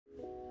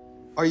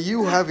Are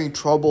you having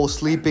trouble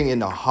sleeping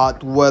in a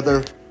hot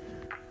weather?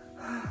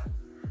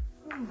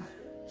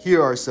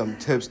 Here are some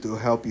tips to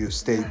help you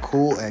stay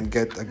cool and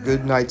get a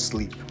good night's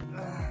sleep.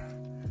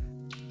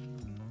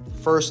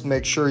 First,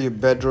 make sure your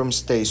bedroom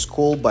stays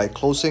cool by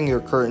closing your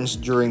curtains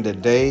during the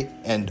day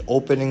and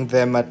opening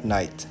them at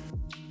night.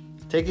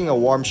 Taking a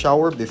warm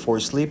shower before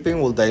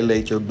sleeping will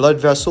dilate your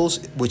blood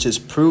vessels, which is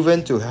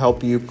proven to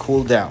help you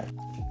cool down.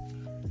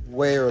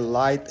 Wear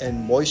light and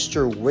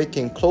moisture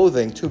wicking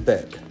clothing to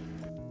bed.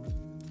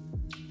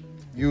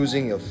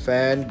 Using a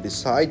fan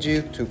beside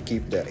you to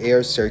keep the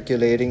air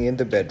circulating in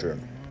the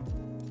bedroom.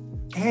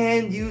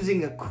 And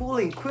using a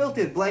cooling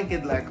quilted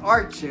blanket like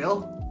our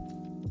chill.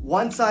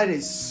 One side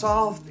is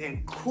soft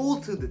and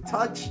cool to the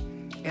touch,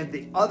 and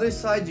the other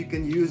side you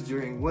can use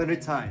during winter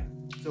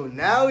time. So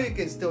now you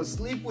can still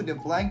sleep with a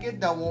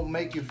blanket that won't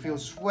make you feel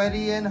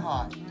sweaty and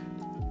hot.